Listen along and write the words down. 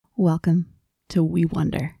Welcome to We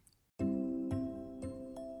Wonder.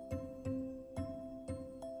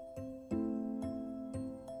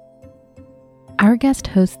 Our guest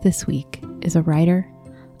host this week is a writer,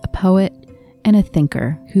 a poet, and a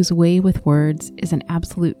thinker whose way with words is an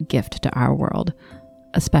absolute gift to our world,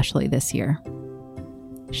 especially this year.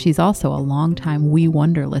 She's also a longtime We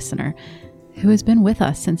Wonder listener who has been with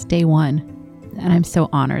us since day one, and I'm so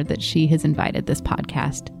honored that she has invited this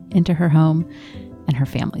podcast into her home and her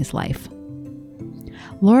family's life.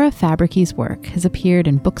 Laura Fabriki's work has appeared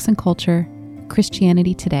in Books and Culture,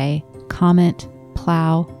 Christianity Today, Comment,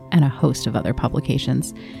 Plow, and a host of other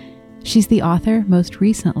publications. She's the author, most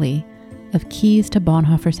recently, of Keys to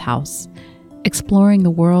Bonhoeffer's House, exploring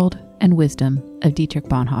the world and wisdom of Dietrich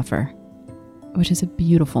Bonhoeffer, which is a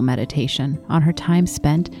beautiful meditation on her time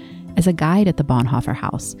spent as a guide at the Bonhoeffer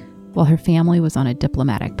House while her family was on a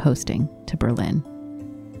diplomatic posting to Berlin.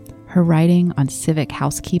 Her writing on civic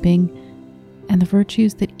housekeeping and the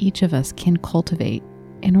virtues that each of us can cultivate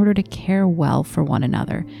in order to care well for one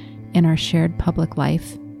another in our shared public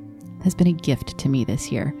life has been a gift to me this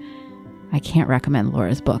year. I can't recommend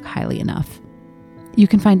Laura's book highly enough. You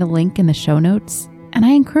can find a link in the show notes, and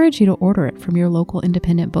I encourage you to order it from your local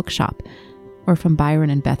independent bookshop or from Byron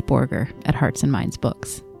and Beth Borger at Hearts and Minds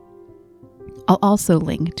Books. I'll also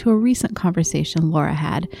link to a recent conversation Laura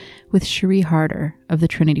had with Cherie Harder of the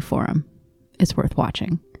Trinity Forum. It's worth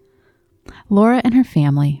watching. Laura and her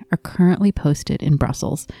family are currently posted in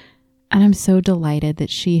Brussels, and I'm so delighted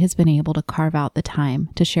that she has been able to carve out the time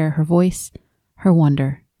to share her voice, her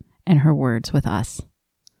wonder, and her words with us.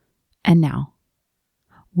 And now,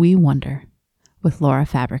 We Wonder with Laura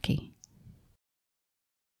Fabriki.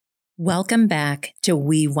 Welcome back to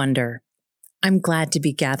We Wonder. I'm glad to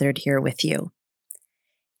be gathered here with you.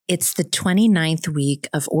 It's the 29th week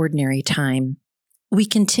of Ordinary Time. We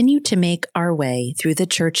continue to make our way through the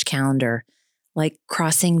church calendar, like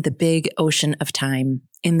crossing the big ocean of time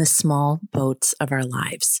in the small boats of our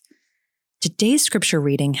lives. Today's scripture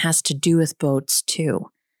reading has to do with boats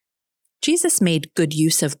too. Jesus made good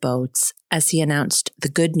use of boats as he announced the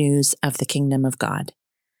good news of the kingdom of God.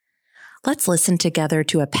 Let's listen together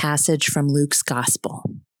to a passage from Luke's Gospel.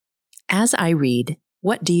 As I read,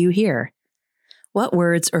 what do you hear? What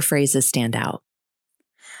words or phrases stand out?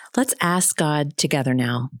 Let's ask God together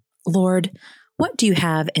now. Lord, what do you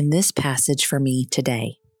have in this passage for me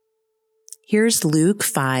today? Here's Luke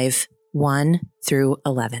 5, 1 through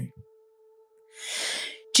 11.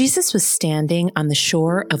 Jesus was standing on the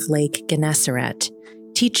shore of Lake Gennesaret,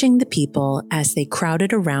 teaching the people as they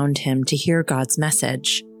crowded around him to hear God's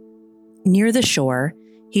message. Near the shore,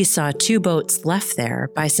 he saw two boats left there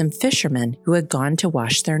by some fishermen who had gone to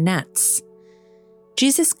wash their nets.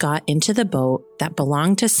 Jesus got into the boat that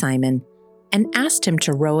belonged to Simon and asked him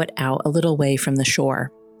to row it out a little way from the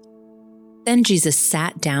shore. Then Jesus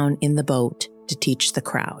sat down in the boat to teach the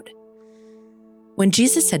crowd. When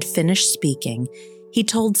Jesus had finished speaking, he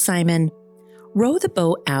told Simon, "Row the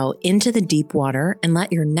boat out into the deep water and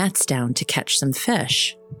let your nets down to catch some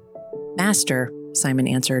fish." "Master," Simon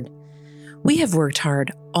answered, "we have worked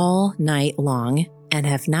hard all night long and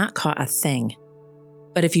have not caught a thing.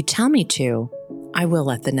 But if you tell me to, I will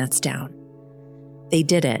let the nets down." They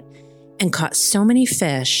did it and caught so many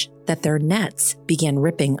fish that their nets began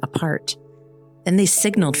ripping apart. Then they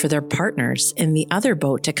signaled for their partners in the other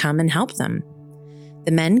boat to come and help them.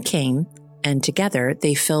 The men came, and together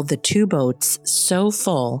they filled the two boats so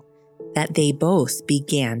full that they both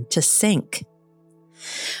began to sink.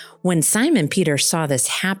 When Simon Peter saw this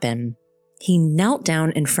happen, he knelt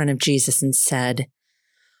down in front of Jesus and said,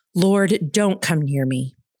 "Lord, don't come near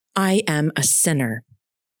me. I am a sinner."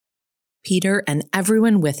 Peter and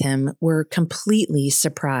everyone with him were completely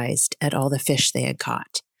surprised at all the fish they had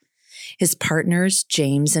caught. His partners,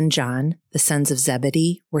 James and John, the sons of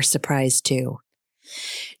Zebedee, were surprised too.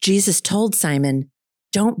 Jesus told Simon,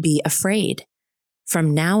 "Don't be afraid.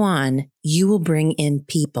 From now on, you will bring in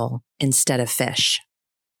people instead of fish."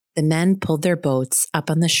 The men pulled their boats up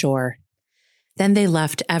on the shore. Then they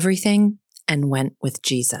left everything and went with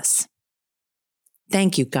Jesus.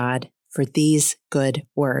 Thank you, God, for these good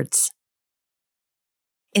words.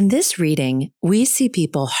 In this reading, we see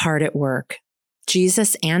people hard at work,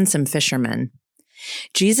 Jesus and some fishermen.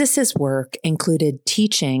 Jesus' work included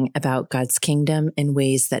teaching about God's kingdom in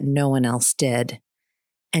ways that no one else did,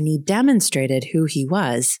 and he demonstrated who he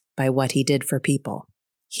was by what he did for people,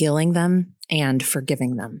 healing them and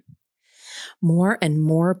forgiving them. More and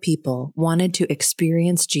more people wanted to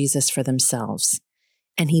experience Jesus for themselves,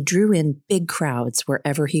 and he drew in big crowds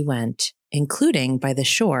wherever he went, including by the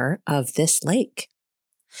shore of this lake.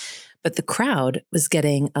 But the crowd was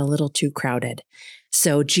getting a little too crowded,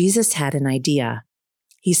 So Jesus had an idea.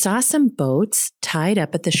 He saw some boats tied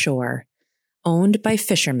up at the shore, owned by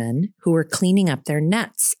fishermen who were cleaning up their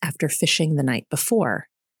nets after fishing the night before.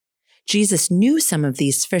 Jesus knew some of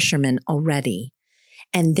these fishermen already,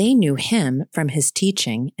 and they knew him from his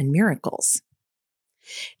teaching and miracles.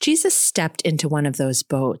 Jesus stepped into one of those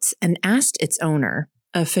boats and asked its owner,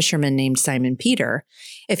 a fisherman named Simon Peter,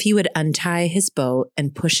 if he would untie his boat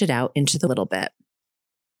and push it out into the little bit.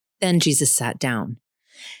 Then Jesus sat down.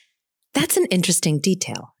 That's an interesting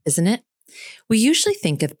detail, isn't it? We usually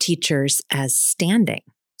think of teachers as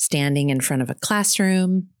standing in front of a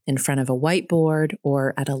classroom, in front of a whiteboard,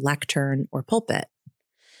 or at a lectern or pulpit.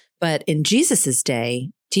 But in Jesus's day,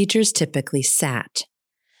 teachers typically sat.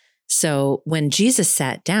 So when Jesus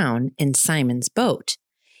sat down in Simon's boat,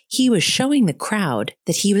 he was showing the crowd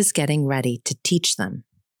that he was getting ready to teach them.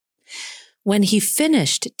 When he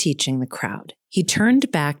finished teaching the crowd, he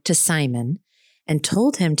turned back to Simon and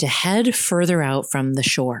told him to head further out from the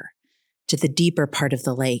shore to the deeper part of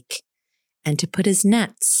the lake and to put his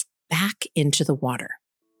nets back into the water.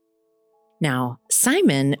 Now,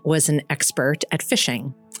 Simon was an expert at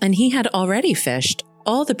fishing, and he had already fished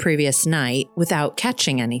all the previous night without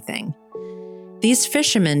catching anything. These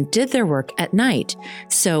fishermen did their work at night,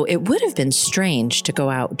 so it would have been strange to go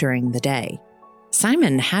out during the day.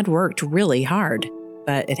 Simon had worked really hard,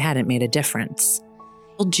 but it hadn't made a difference.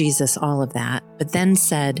 He told Jesus all of that, but then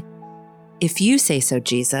said, "If you say so,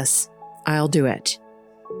 Jesus, I'll do it."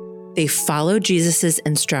 They followed Jesus'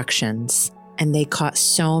 instructions, and they caught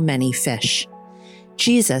so many fish.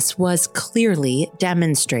 Jesus was clearly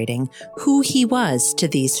demonstrating who he was to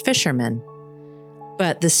these fishermen.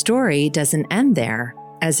 But the story doesn't end there,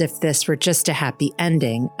 as if this were just a happy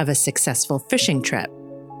ending of a successful fishing trip.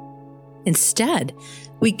 Instead,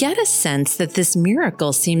 we get a sense that this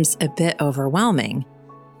miracle seems a bit overwhelming,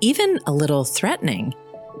 even a little threatening.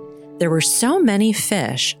 There were so many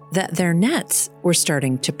fish that their nets were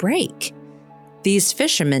starting to break. These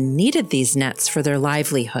fishermen needed these nets for their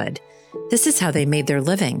livelihood. This is how they made their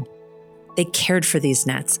living. They cared for these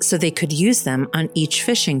nets so they could use them on each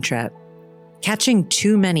fishing trip. Catching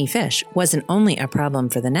too many fish wasn't only a problem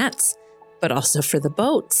for the nets, but also for the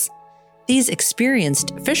boats. These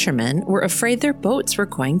experienced fishermen were afraid their boats were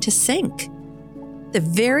going to sink. The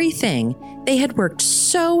very thing they had worked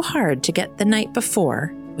so hard to get the night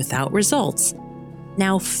before, without results,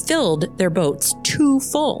 now filled their boats too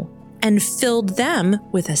full and filled them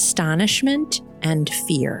with astonishment and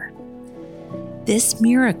fear. This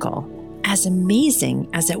miracle, as amazing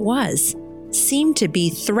as it was, seemed to be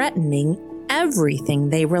threatening everything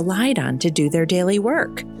they relied on to do their daily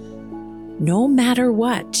work. No matter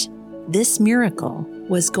what, this miracle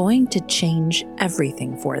was going to change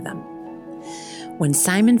everything for them. When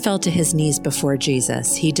Simon fell to his knees before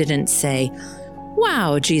Jesus, he didn't say,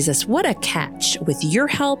 "Wow, Jesus, what a catch. With your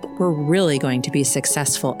help, we're really going to be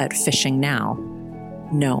successful at fishing now."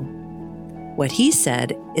 No. What he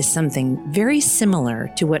said is something very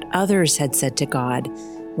similar to what others had said to God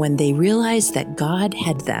when they realized that God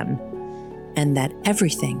had them and that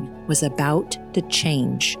everything was about to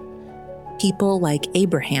change. People like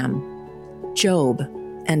Abraham, Job,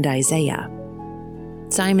 and Isaiah.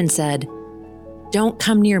 Simon said, "Don't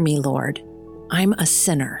come near me, Lord. I'm a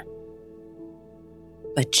sinner."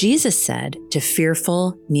 But Jesus said to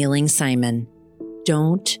fearful, kneeling Simon,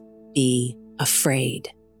 "Don't be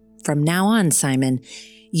afraid. From now on, Simon,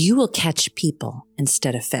 you will catch people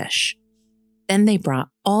instead of fish." Then they brought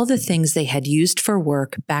all the things they had used for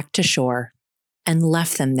work back to shore and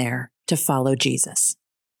left them there to follow Jesus.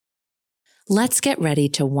 Let's get ready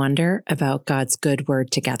to wonder about God's good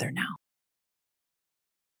word together now.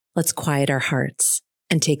 Let's quiet our hearts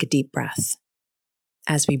and take a deep breath.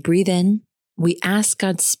 As we breathe in, we ask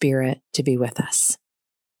God's Spirit to be with us.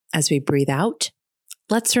 As we breathe out,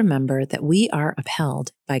 let's remember that we are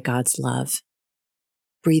upheld by God's love.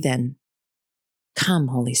 Breathe in. Come,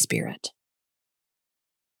 Holy Spirit.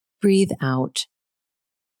 Breathe out.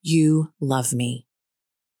 You love me.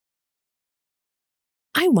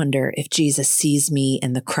 I wonder if Jesus sees me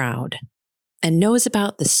in the crowd and knows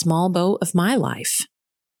about the small boat of my life,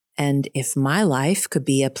 and if my life could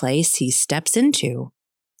be a place he steps into,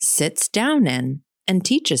 sits down in, and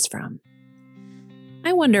teaches from.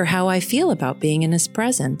 I wonder how I feel about being in his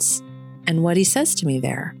presence and what he says to me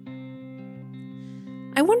there.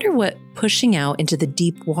 I wonder what pushing out into the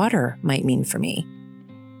deep water might mean for me.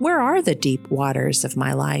 Where are the deep waters of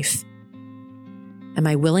my life? Am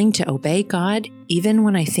I willing to obey God even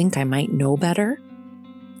when I think I might know better?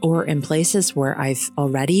 Or in places where I've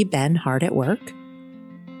already been hard at work?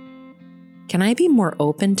 Can I be more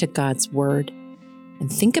open to God's word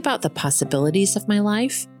and think about the possibilities of my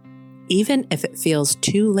life, even if it feels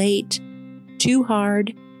too late, too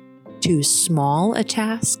hard, too small a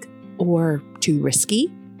task, or too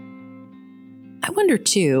risky? I wonder,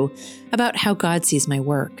 too, about how God sees my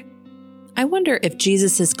work. I wonder if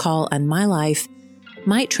Jesus' call on my life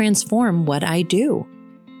might transform what I do,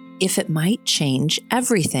 if it might change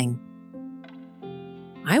everything.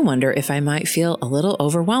 I wonder if I might feel a little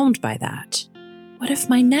overwhelmed by that. What if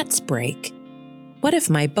my nets break? What if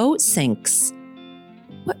my boat sinks?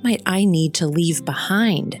 What might I need to leave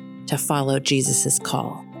behind to follow Jesus'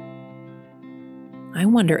 call? I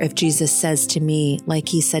wonder if Jesus says to me, like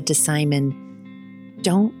he said to Simon,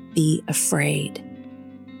 "Don't be afraid."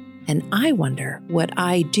 And I wonder what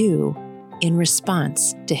I do in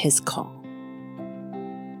response to his call.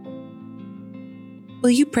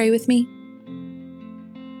 Will you pray with me?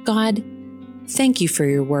 God, thank you for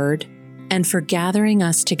your word and for gathering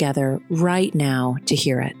us together right now to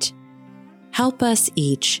hear it. Help us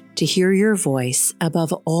each to hear your voice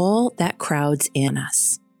above all that crowds in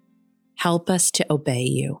us. Help us to obey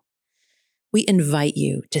you. We invite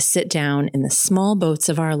you to sit down in the small boats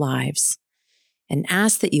of our lives and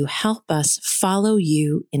ask that you help us follow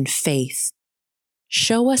you in faith.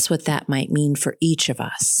 Show us what that might mean for each of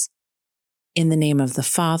us. In the name of the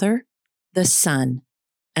Father, the Son,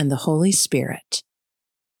 and the Holy Spirit.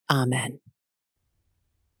 Amen.